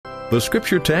The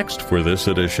scripture text for this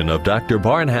edition of Dr.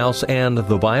 Barnhouse and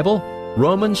the Bible,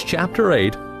 Romans chapter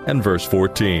 8 and verse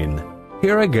 14.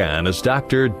 Here again is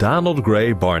Dr. Donald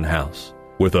Grey Barnhouse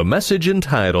with a message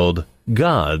entitled,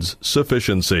 God's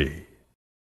Sufficiency.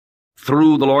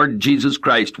 Through the Lord Jesus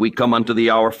Christ we come unto thee,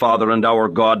 our Father and our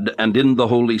God, and in the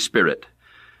Holy Spirit.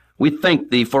 We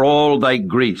thank thee for all thy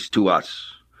grace to us.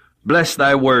 Bless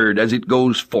thy word as it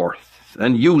goes forth,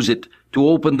 and use it to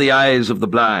open the eyes of the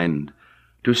blind,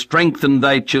 to strengthen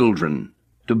thy children,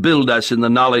 to build us in the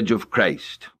knowledge of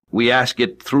Christ. We ask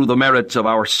it through the merits of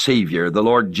our Savior, the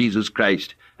Lord Jesus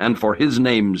Christ, and for his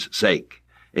name's sake.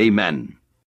 Amen.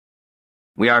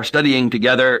 We are studying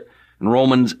together in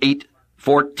Romans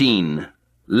 8:14,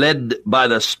 led by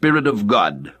the Spirit of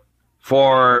God.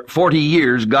 For 40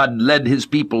 years God led his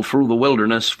people through the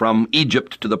wilderness from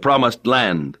Egypt to the promised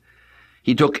land.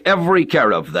 He took every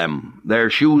care of them. Their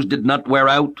shoes did not wear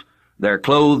out. Their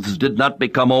clothes did not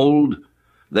become old.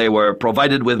 They were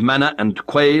provided with manna and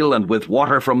quail and with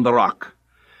water from the rock.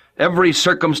 Every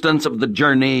circumstance of the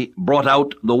journey brought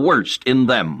out the worst in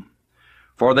them,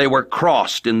 for they were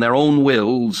crossed in their own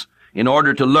wills in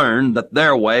order to learn that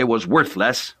their way was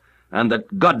worthless and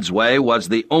that God's way was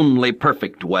the only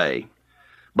perfect way.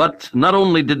 But not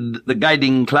only did the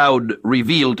guiding cloud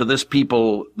reveal to this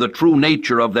people the true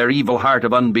nature of their evil heart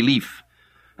of unbelief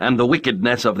and the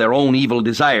wickedness of their own evil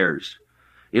desires,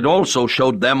 it also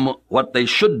showed them what they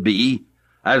should be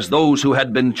as those who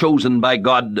had been chosen by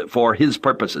God for his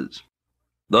purposes.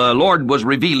 The Lord was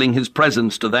revealing his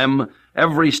presence to them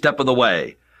every step of the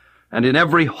way, and in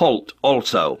every halt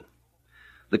also.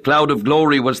 The cloud of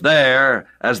glory was there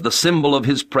as the symbol of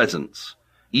his presence,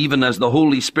 even as the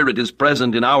Holy Spirit is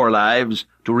present in our lives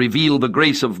to reveal the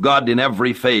grace of God in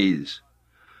every phase.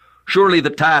 Surely the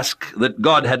task that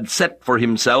God had set for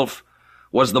himself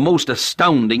was the most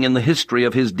astounding in the history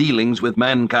of his dealings with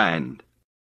mankind.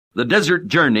 The desert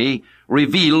journey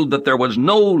revealed that there was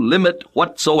no limit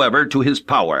whatsoever to his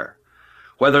power,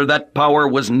 whether that power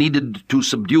was needed to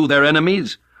subdue their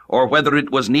enemies or whether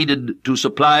it was needed to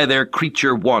supply their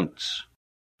creature wants.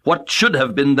 What should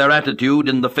have been their attitude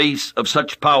in the face of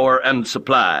such power and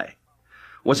supply?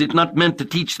 Was it not meant to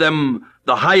teach them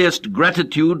the highest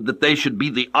gratitude that they should be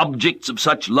the objects of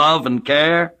such love and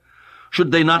care?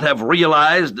 Should they not have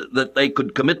realized that they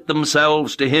could commit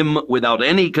themselves to him without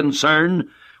any concern,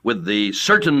 with the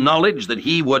certain knowledge that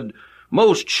he would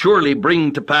most surely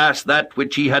bring to pass that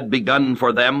which he had begun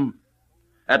for them?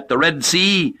 At the Red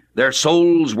Sea, their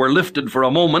souls were lifted for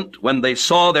a moment when they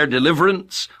saw their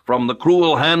deliverance from the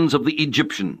cruel hands of the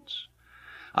Egyptians.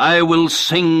 I will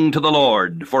sing to the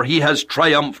Lord, for he has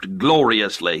triumphed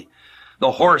gloriously.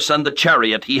 The horse and the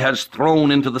chariot he has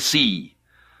thrown into the sea.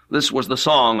 This was the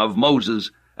song of Moses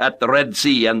at the Red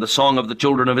Sea and the song of the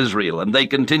children of Israel. And they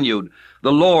continued,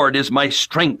 The Lord is my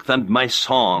strength and my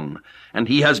song, and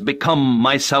he has become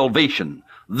my salvation.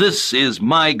 This is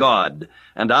my God,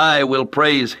 and I will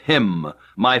praise him,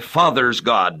 my Father's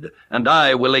God, and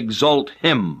I will exalt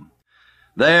him.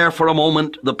 There for a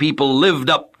moment the people lived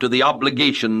up to the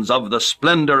obligations of the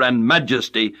splendor and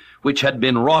majesty which had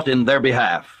been wrought in their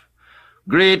behalf.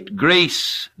 Great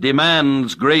grace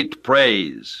demands great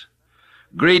praise.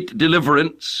 Great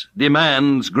deliverance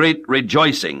demands great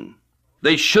rejoicing.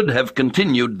 They should have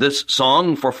continued this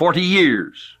song for 40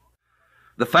 years.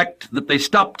 The fact that they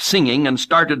stopped singing and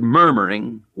started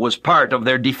murmuring was part of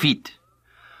their defeat.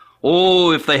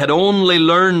 Oh, if they had only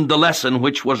learned the lesson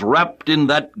which was wrapped in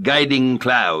that guiding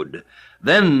cloud,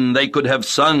 then they could have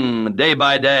sung day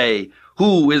by day,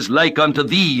 Who is like unto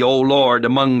thee, O Lord,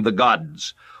 among the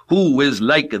gods? Who is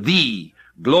like thee,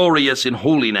 glorious in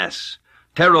holiness,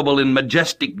 terrible in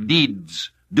majestic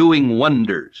deeds, doing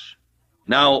wonders?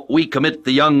 Now we commit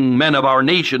the young men of our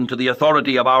nation to the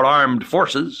authority of our armed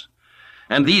forces,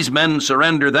 and these men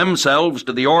surrender themselves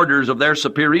to the orders of their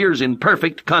superiors in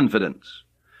perfect confidence.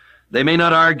 They may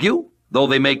not argue, though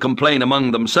they may complain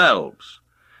among themselves.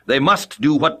 They must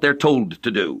do what they're told to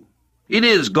do. It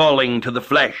is galling to the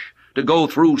flesh to go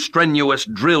through strenuous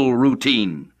drill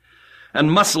routine, and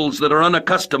muscles that are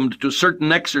unaccustomed to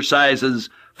certain exercises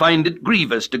find it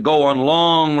grievous to go on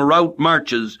long route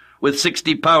marches with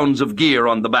 60 pounds of gear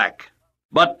on the back.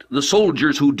 But the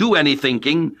soldiers who do any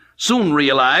thinking soon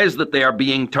realize that they are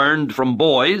being turned from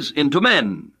boys into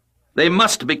men. They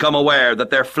must become aware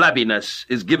that their flabbiness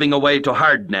is giving way to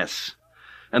hardness,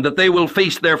 and that they will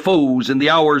face their foes in the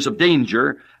hours of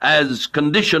danger as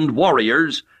conditioned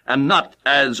warriors and not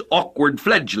as awkward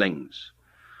fledglings.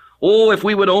 Oh, if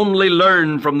we would only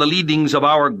learn from the leadings of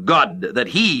our God that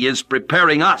he is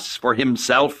preparing us for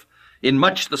himself in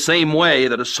much the same way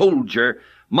that a soldier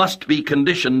must be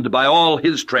conditioned by all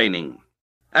his training.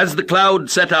 As the cloud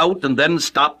set out and then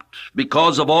stopped,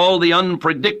 because of all the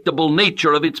unpredictable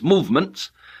nature of its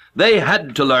movements, they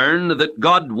had to learn that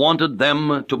God wanted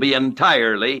them to be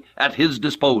entirely at His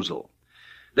disposal.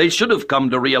 They should have come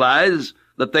to realize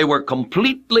that they were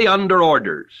completely under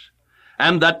orders,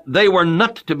 and that they were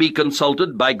not to be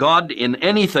consulted by God in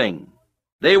anything.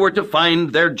 They were to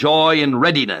find their joy in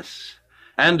readiness,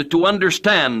 and to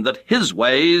understand that His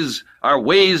ways are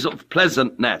ways of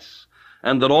pleasantness,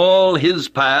 and that all His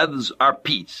paths are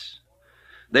peace.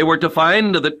 They were to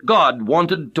find that God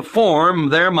wanted to form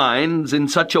their minds in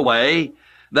such a way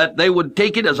that they would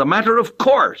take it as a matter of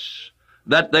course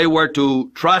that they were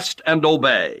to trust and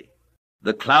obey.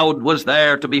 The cloud was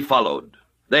there to be followed.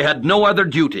 They had no other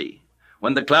duty.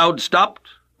 When the cloud stopped,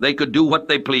 they could do what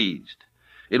they pleased.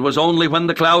 It was only when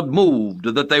the cloud moved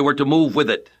that they were to move with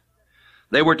it.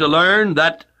 They were to learn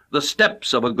that the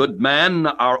steps of a good man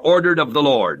are ordered of the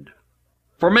Lord.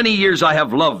 For many years I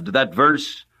have loved that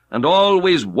verse, and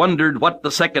always wondered what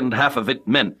the second half of it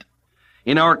meant.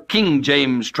 In our King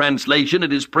James translation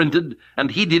it is printed,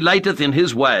 "And he delighteth in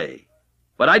his way."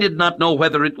 But I did not know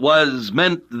whether it was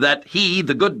meant that he,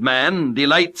 the good man,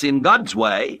 delights in God's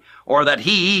way, or that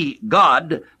he,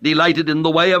 God, delighted in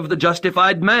the way of the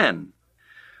justified man.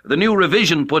 The New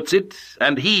Revision puts it,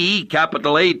 "And he,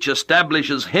 capital H,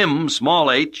 establishes him,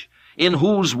 small h, in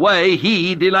whose way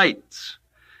he delights."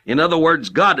 In other words,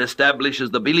 God establishes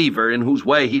the believer in whose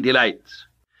way he delights.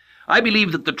 I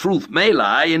believe that the truth may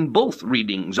lie in both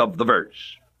readings of the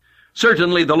verse.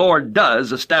 Certainly the Lord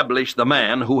does establish the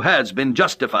man who has been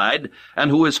justified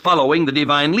and who is following the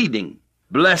divine leading.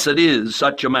 Blessed is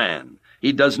such a man.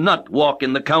 He does not walk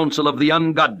in the counsel of the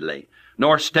ungodly,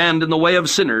 nor stand in the way of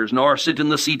sinners, nor sit in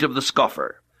the seat of the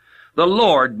scoffer. The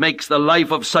Lord makes the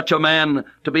life of such a man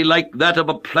to be like that of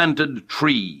a planted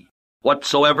tree.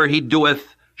 Whatsoever he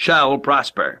doeth shall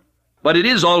prosper. But it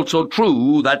is also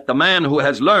true that the man who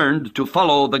has learned to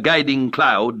follow the guiding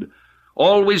cloud,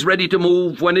 always ready to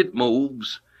move when it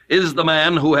moves, is the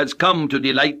man who has come to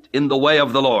delight in the way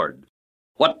of the Lord.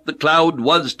 What the cloud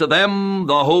was to them,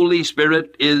 the Holy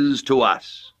Spirit is to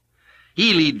us.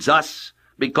 He leads us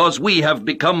because we have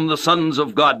become the sons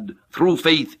of God through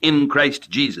faith in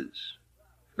Christ Jesus.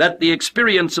 That the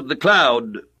experience of the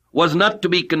cloud was not to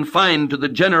be confined to the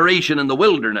generation in the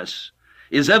wilderness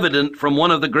is evident from one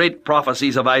of the great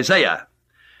prophecies of Isaiah.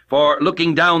 For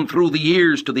looking down through the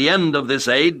years to the end of this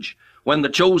age, when the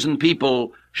chosen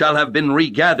people shall have been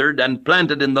regathered and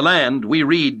planted in the land, we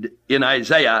read in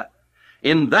Isaiah,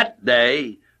 "In that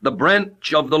day the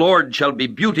branch of the Lord shall be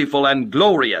beautiful and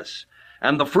glorious,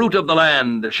 and the fruit of the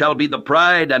land shall be the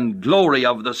pride and glory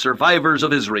of the survivors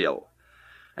of Israel.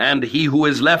 And he who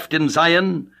is left in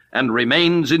Zion and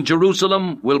remains in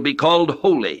Jerusalem will be called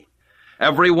holy,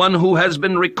 every one who has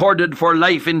been recorded for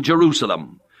life in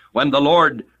Jerusalem, when the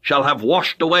Lord shall have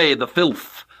washed away the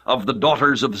filth of the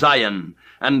daughters of Zion,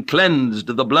 and cleansed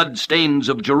the blood stains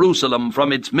of Jerusalem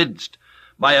from its midst,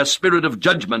 by a spirit of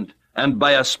judgment and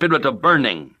by a spirit of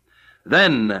burning.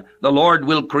 Then the Lord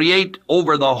will create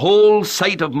over the whole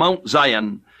site of Mount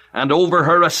Zion, and over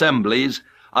her assemblies,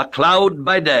 a cloud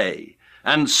by day,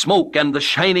 and smoke and the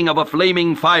shining of a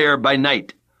flaming fire by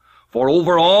night. For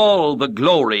over all the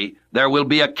glory there will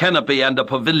be a canopy and a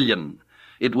pavilion.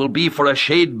 It will be for a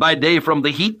shade by day from the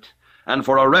heat, and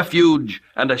for a refuge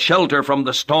and a shelter from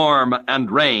the storm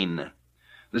and rain."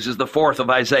 This is the 4th of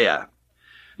Isaiah.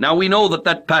 Now we know that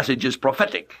that passage is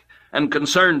prophetic, and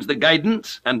concerns the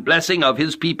guidance and blessing of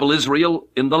his people Israel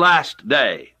in the last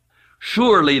day.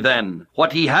 Surely then,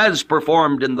 what he has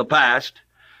performed in the past,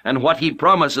 and what he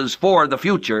promises for the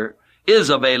future, is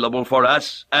available for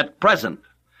us at present.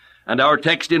 And our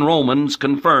text in Romans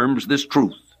confirms this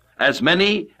truth. As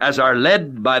many as are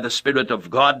led by the Spirit of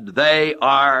God, they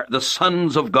are the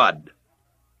sons of God.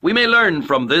 We may learn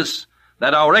from this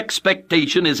that our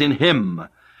expectation is in Him,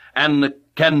 and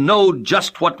can know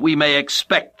just what we may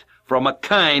expect from a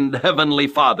kind Heavenly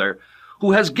Father,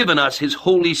 who has given us His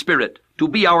Holy Spirit to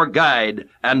be our guide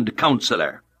and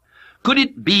counselor. Could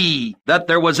it be that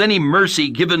there was any mercy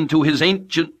given to His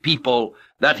ancient people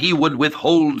that He would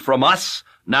withhold from us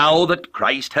now that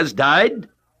Christ has died?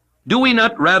 Do we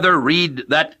not rather read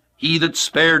that He that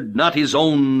spared not His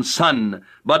own Son,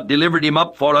 but delivered Him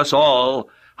up for us all,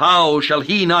 how shall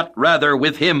He not rather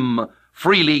with Him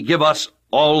freely give us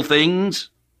all things?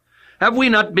 Have we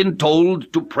not been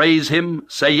told to praise Him,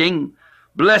 saying,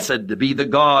 "Blessed be the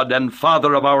God and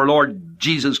Father of our Lord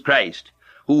Jesus Christ,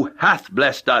 who hath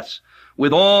blessed us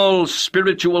with all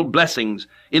spiritual blessings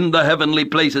in the heavenly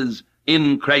places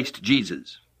in Christ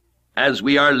Jesus"? As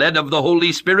we are led of the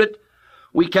Holy Spirit,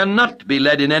 We cannot be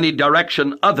led in any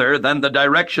direction other than the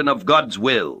direction of God's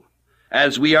will.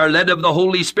 As we are led of the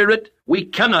Holy Spirit, we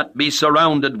cannot be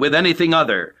surrounded with anything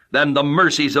other than the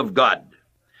mercies of God.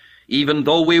 Even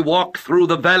though we walk through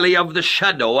the valley of the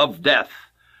shadow of death,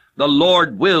 the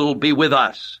Lord will be with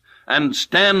us and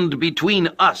stand between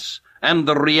us and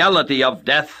the reality of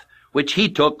death, which he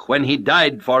took when he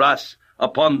died for us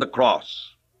upon the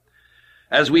cross.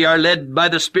 As we are led by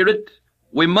the Spirit,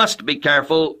 we must be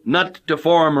careful not to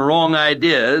form wrong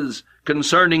ideas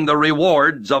concerning the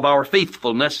rewards of our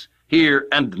faithfulness here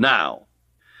and now.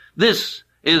 This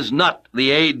is not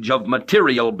the age of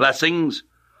material blessings,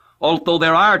 although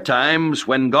there are times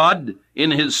when God,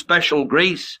 in his special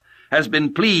grace, has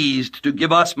been pleased to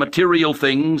give us material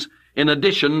things in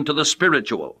addition to the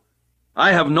spiritual.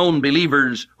 I have known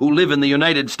believers who live in the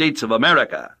United States of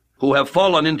America who have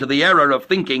fallen into the error of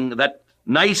thinking that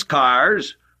nice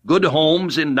cars, good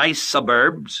homes in nice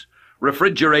suburbs,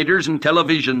 refrigerators and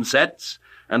television sets,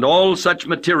 and all such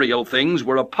material things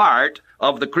were a part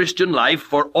of the Christian life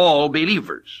for all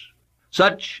believers.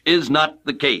 Such is not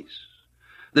the case.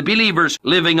 The believers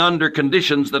living under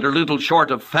conditions that are little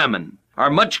short of famine are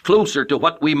much closer to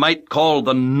what we might call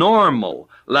the normal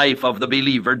life of the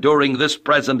believer during this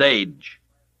present age.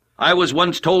 I was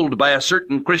once told by a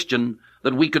certain Christian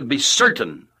that we could be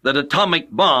certain that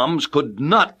atomic bombs could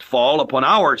not fall upon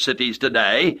our cities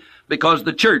today because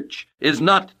the church is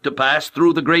not to pass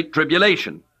through the Great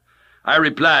Tribulation. I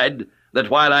replied that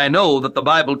while I know that the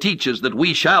Bible teaches that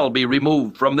we shall be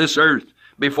removed from this earth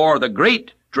before the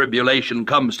Great Tribulation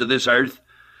comes to this earth,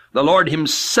 the Lord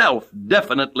himself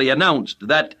definitely announced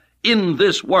that in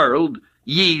this world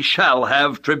ye shall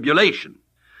have tribulation.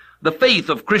 The faith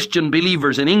of Christian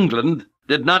believers in England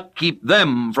did not keep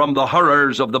them from the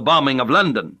horrors of the bombing of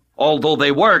London, although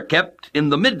they were kept in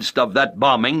the midst of that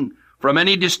bombing from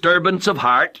any disturbance of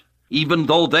heart, even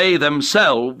though they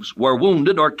themselves were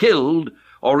wounded or killed,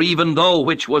 or even though,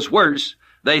 which was worse,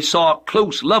 they saw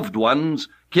close loved ones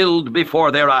killed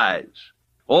before their eyes.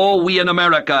 Oh, we in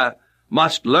America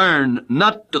must learn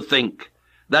not to think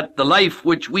that the life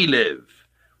which we live,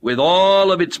 with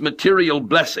all of its material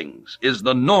blessings, is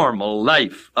the normal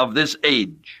life of this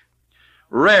age.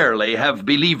 Rarely have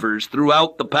believers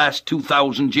throughout the past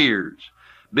 2,000 years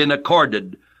been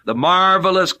accorded the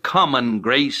marvelous common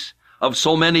grace of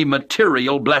so many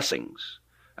material blessings.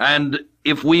 And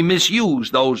if we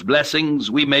misuse those blessings,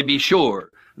 we may be sure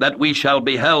that we shall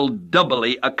be held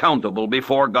doubly accountable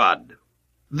before God.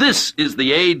 This is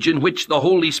the age in which the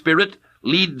Holy Spirit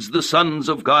leads the sons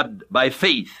of God by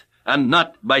faith and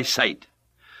not by sight.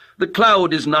 The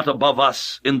cloud is not above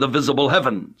us in the visible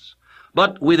heavens,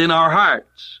 but within our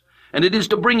hearts, and it is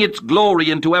to bring its glory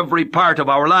into every part of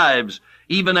our lives,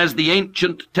 even as the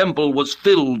ancient temple was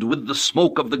filled with the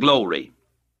smoke of the glory.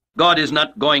 God is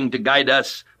not going to guide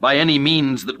us by any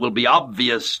means that will be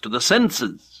obvious to the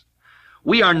senses.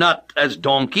 We are not as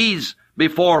donkeys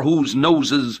before whose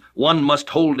noses one must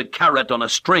hold a carrot on a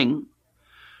string,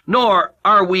 nor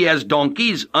are we as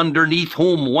donkeys underneath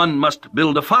whom one must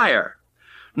build a fire,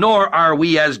 nor are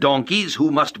we as donkeys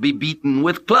who must be beaten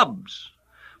with clubs.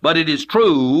 But it is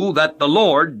true that the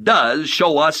Lord does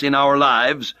show us in our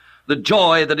lives the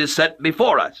joy that is set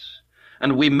before us,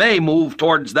 and we may move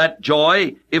towards that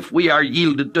joy if we are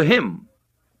yielded to him.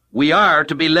 We are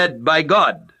to be led by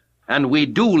God, and we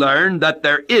do learn that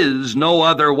there is no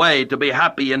other way to be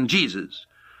happy in Jesus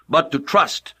but to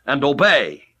trust and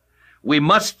obey. We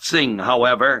must sing,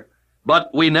 however,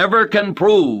 but we never can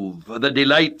prove the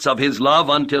delights of his love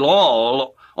until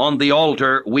all on the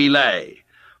altar we lay.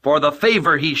 For the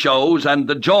favor he shows and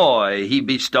the joy he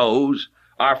bestows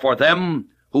are for them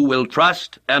who will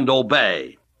trust and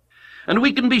obey. And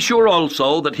we can be sure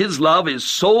also that his love is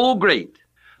so great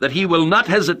that he will not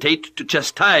hesitate to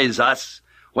chastise us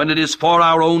when it is for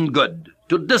our own good,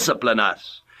 to discipline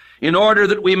us, in order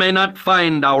that we may not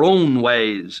find our own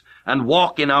ways and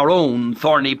walk in our own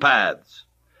thorny paths.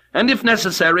 And if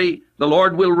necessary, the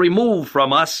Lord will remove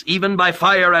from us, even by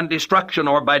fire and destruction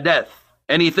or by death,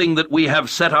 anything that we have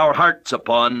set our hearts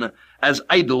upon as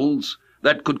idols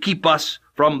that could keep us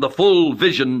from the full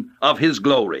vision of his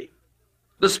glory.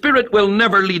 The Spirit will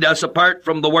never lead us apart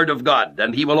from the Word of God,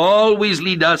 and he will always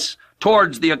lead us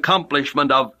towards the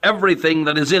accomplishment of everything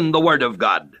that is in the Word of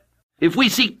God. If we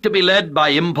seek to be led by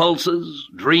impulses,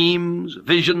 dreams,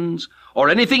 visions, or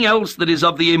anything else that is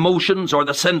of the emotions or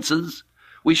the senses,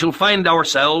 we shall find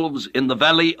ourselves in the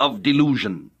valley of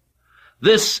delusion.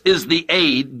 This is the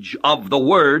age of the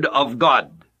Word of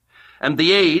God, and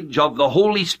the age of the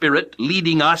Holy Spirit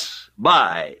leading us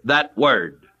by that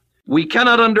Word. We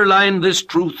cannot underline this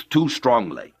truth too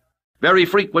strongly. Very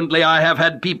frequently I have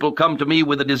had people come to me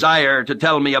with a desire to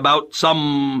tell me about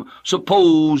some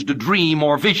supposed dream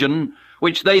or vision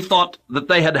which they thought that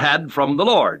they had had from the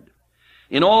Lord.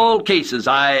 In all cases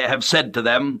I have said to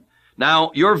them,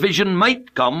 now your vision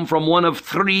might come from one of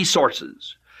three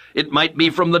sources. It might be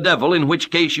from the devil, in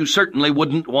which case you certainly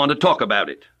wouldn't want to talk about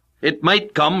it. It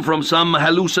might come from some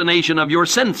hallucination of your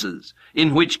senses,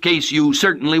 in which case you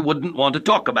certainly wouldn't want to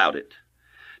talk about it.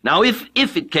 Now, if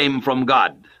it came from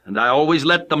God, and I always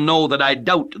let them know that I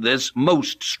doubt this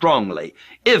most strongly,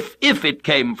 if it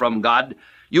came from God,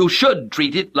 you should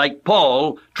treat it like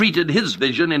Paul treated his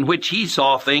vision, in which he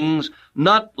saw things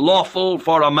not lawful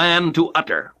for a man to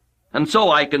utter. And so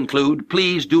I conclude,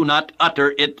 please do not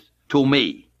utter it to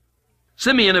me.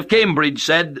 Simeon of Cambridge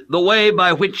said, the way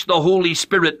by which the Holy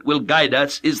Spirit will guide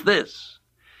us is this.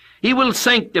 He will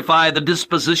sanctify the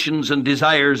dispositions and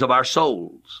desires of our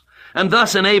souls, and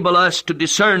thus enable us to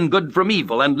discern good from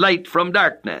evil and light from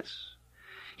darkness.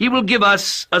 He will give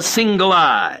us a single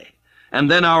eye, and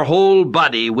then our whole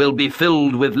body will be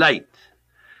filled with light.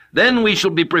 Then we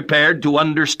shall be prepared to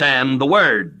understand the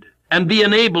Word, and be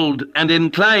enabled and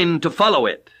inclined to follow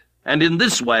it. And in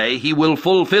this way he will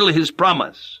fulfill his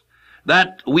promise,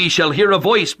 that we shall hear a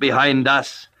voice behind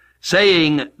us,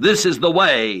 saying, this is the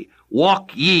way,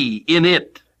 walk ye in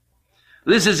it.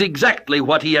 This is exactly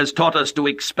what he has taught us to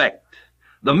expect.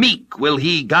 The meek will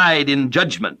he guide in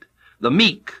judgment. The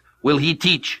meek will he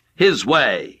teach his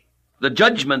way. The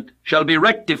judgment shall be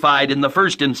rectified in the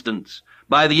first instance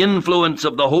by the influence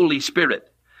of the Holy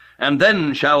Spirit, and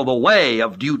then shall the way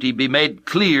of duty be made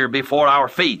clear before our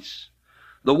face,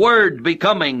 the Word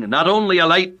becoming not only a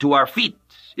light to our feet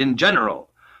in general,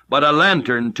 but a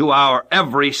lantern to our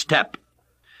every step.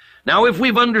 Now, if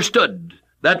we've understood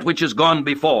that which has gone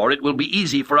before, it will be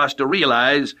easy for us to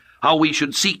realize how we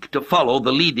should seek to follow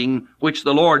the leading which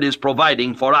the Lord is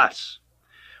providing for us.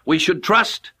 We should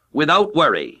trust without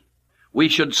worry. We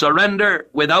should surrender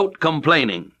without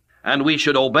complaining, and we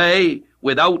should obey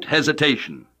without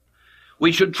hesitation.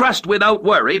 We should trust without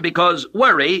worry, because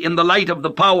worry, in the light of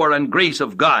the power and grace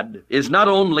of God, is not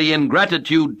only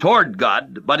ingratitude toward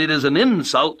God, but it is an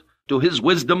insult to his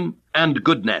wisdom and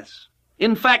goodness.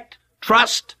 In fact,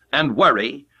 trust and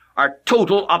worry are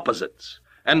total opposites,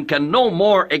 and can no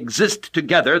more exist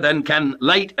together than can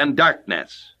light and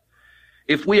darkness.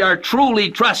 If we are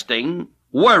truly trusting,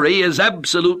 worry is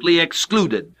absolutely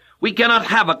excluded. We cannot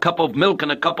have a cup of milk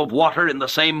and a cup of water in the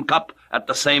same cup at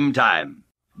the same time.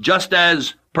 Just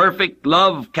as perfect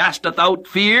love casteth out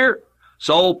fear,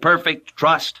 so perfect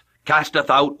trust casteth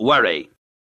out worry.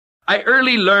 I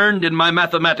early learned in my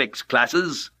mathematics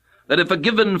classes that if a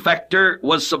given factor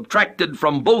was subtracted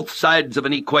from both sides of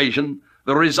an equation,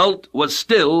 the result was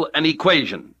still an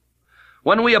equation.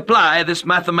 When we apply this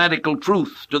mathematical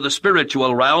truth to the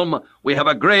spiritual realm, we have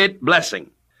a great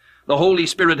blessing. The Holy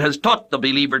Spirit has taught the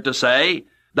believer to say,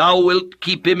 thou wilt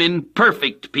keep him in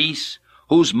perfect peace,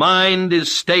 whose mind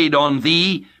is stayed on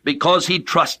thee, because he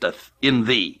trusteth in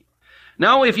thee.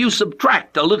 Now, if you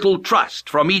subtract a little trust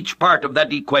from each part of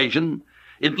that equation,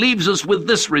 it leaves us with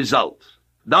this result.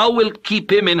 Thou wilt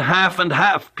keep him in half and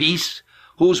half peace,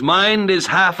 whose mind is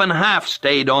half and half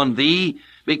stayed on thee,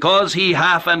 because he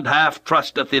half and half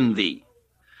trusteth in thee.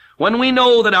 When we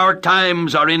know that our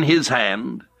times are in his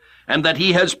hand, and that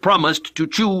he has promised to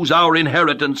choose our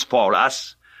inheritance for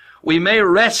us, we may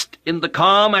rest in the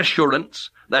calm assurance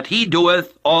that he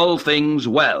doeth all things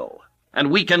well,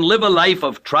 and we can live a life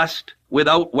of trust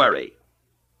without worry.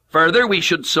 Further, we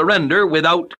should surrender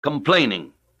without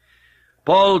complaining.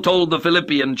 Paul told the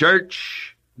Philippian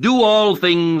church, do all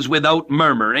things without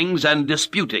murmurings and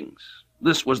disputings.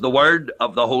 This was the word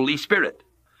of the Holy Spirit.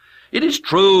 It is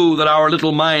true that our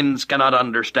little minds cannot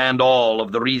understand all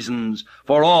of the reasons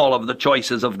for all of the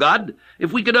choices of God.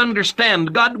 If we could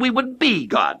understand God, we would be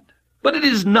God. But it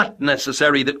is not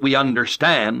necessary that we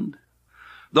understand.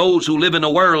 Those who live in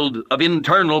a world of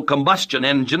internal combustion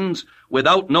engines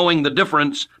without knowing the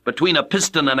difference between a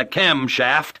piston and a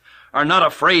camshaft are not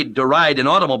afraid to ride in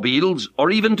automobiles or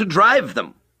even to drive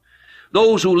them.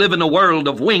 Those who live in a world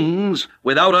of wings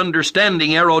without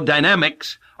understanding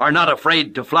aerodynamics are not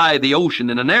afraid to fly the ocean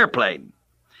in an airplane.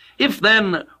 If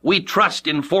then we trust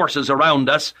in forces around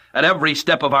us at every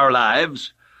step of our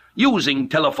lives, using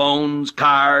telephones,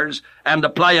 cars, and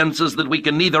appliances that we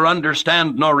can neither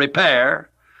understand nor repair,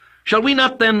 shall we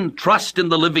not then trust in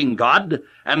the living God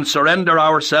and surrender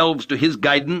ourselves to his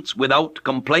guidance without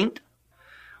complaint?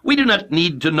 We do not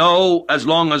need to know as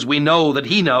long as we know that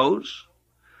he knows.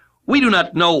 We do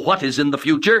not know what is in the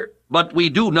future, but we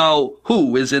do know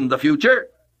who is in the future.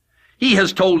 He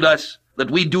has told us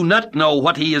that we do not know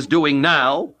what he is doing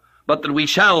now, but that we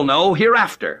shall know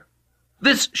hereafter.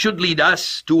 This should lead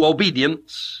us to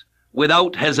obedience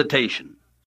without hesitation.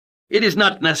 It is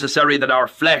not necessary that our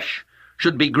flesh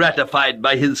should be gratified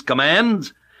by his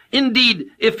commands. Indeed,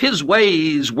 if his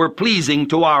ways were pleasing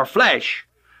to our flesh,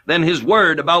 then his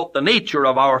word about the nature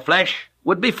of our flesh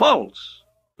would be false.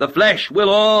 The flesh will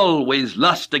always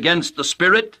lust against the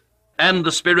Spirit, and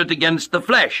the Spirit against the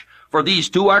flesh, for these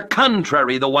two are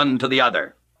contrary the one to the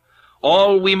other.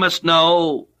 All we must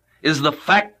know is the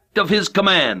fact of his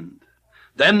command.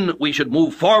 Then we should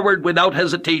move forward without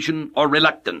hesitation or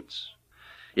reluctance.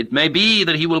 It may be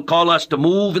that he will call us to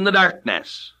move in the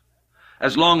darkness.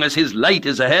 As long as his light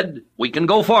is ahead, we can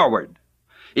go forward.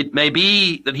 It may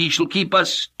be that he shall keep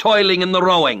us toiling in the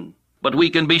rowing, but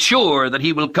we can be sure that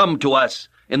he will come to us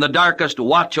in the darkest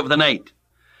watch of the night.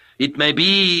 It may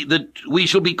be that we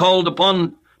shall be called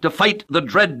upon to fight the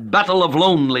dread battle of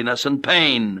loneliness and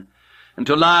pain, and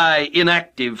to lie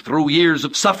inactive through years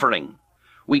of suffering.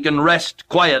 We can rest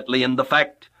quietly in the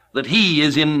fact that he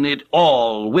is in it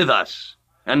all with us,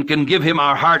 and can give him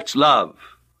our heart's love.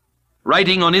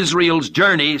 Writing on Israel's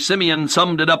journey, Simeon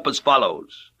summed it up as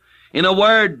follows: in a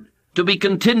word, to be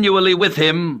continually with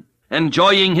him,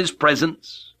 enjoying his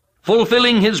presence,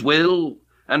 fulfilling his will,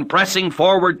 and pressing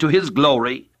forward to his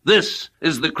glory, this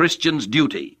is the Christian's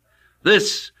duty.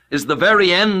 This is the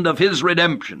very end of his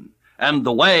redemption, and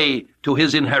the way to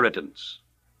his inheritance.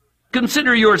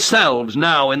 Consider yourselves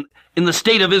now in the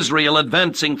state of Israel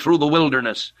advancing through the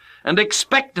wilderness, and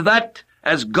expect that,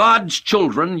 as God's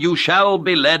children, you shall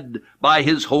be led by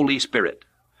his Holy Spirit.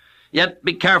 Yet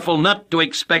be careful not to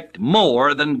expect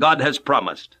more than God has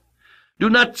promised. Do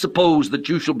not suppose that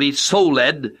you shall be so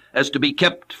led as to be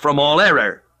kept from all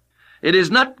error. It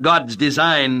is not God's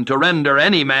design to render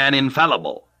any man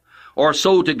infallible, or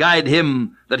so to guide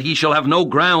him that he shall have no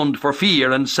ground for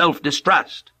fear and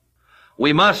self-distrust.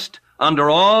 We must, under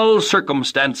all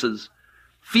circumstances,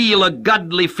 feel a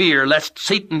godly fear lest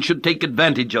Satan should take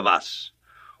advantage of us,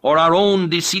 or our own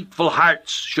deceitful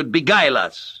hearts should beguile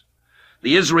us.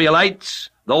 The Israelites,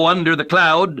 though under the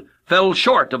cloud, fell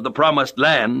short of the promised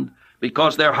land,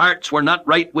 because their hearts were not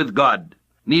right with God,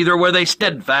 neither were they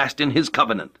steadfast in his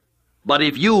covenant. But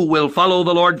if you will follow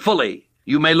the Lord fully,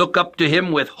 you may look up to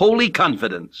him with holy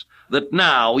confidence that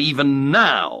now, even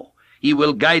now, he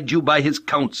will guide you by his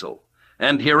counsel,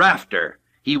 and hereafter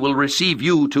he will receive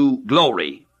you to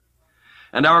glory.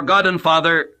 And our God and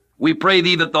Father, we pray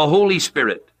thee that the Holy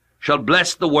Spirit shall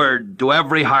bless the word to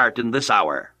every heart in this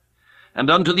hour. And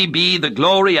unto thee be the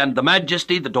glory and the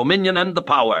majesty, the dominion and the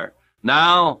power,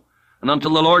 now and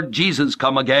until the Lord Jesus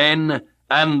come again,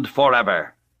 and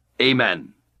forever.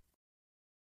 Amen.